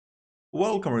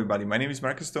Welcome everybody, my name is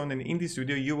Marcus Stone and in this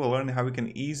video you will learn how we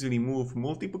can easily move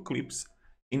multiple clips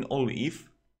in Olive,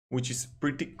 which is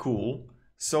pretty cool.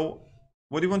 So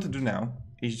what you want to do now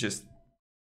is just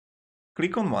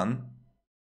click on one,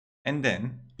 and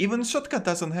then even Shotcut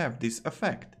doesn't have this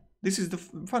effect. This is the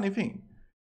funny thing.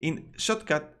 In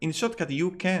Shotcut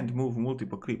you can't move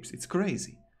multiple clips, it's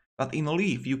crazy. But in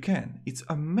Olive you can, it's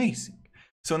amazing.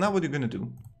 So now what you're gonna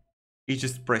do is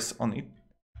just press on it,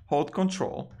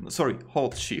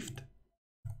 hold shift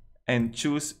and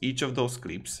choose each of those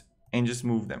clips and just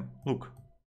move them. Look,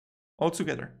 all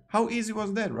together. How easy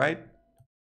was that, right?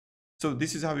 So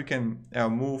this is how you can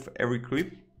move every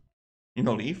clip in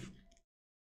Olive.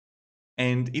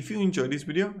 And if you enjoyed this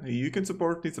video, you can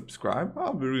support me, subscribe.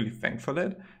 I'll be really thankful for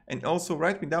that. And also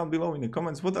write me down below in the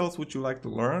comments what else would you like to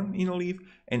learn in Olive,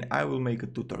 and I will make a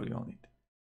tutorial on it.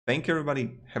 Thank you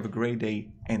everybody, have a great day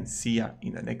and see ya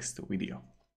in the next video.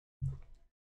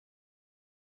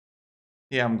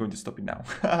 Yeah, I'm going to stop it now.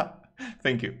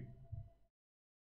 Thank you.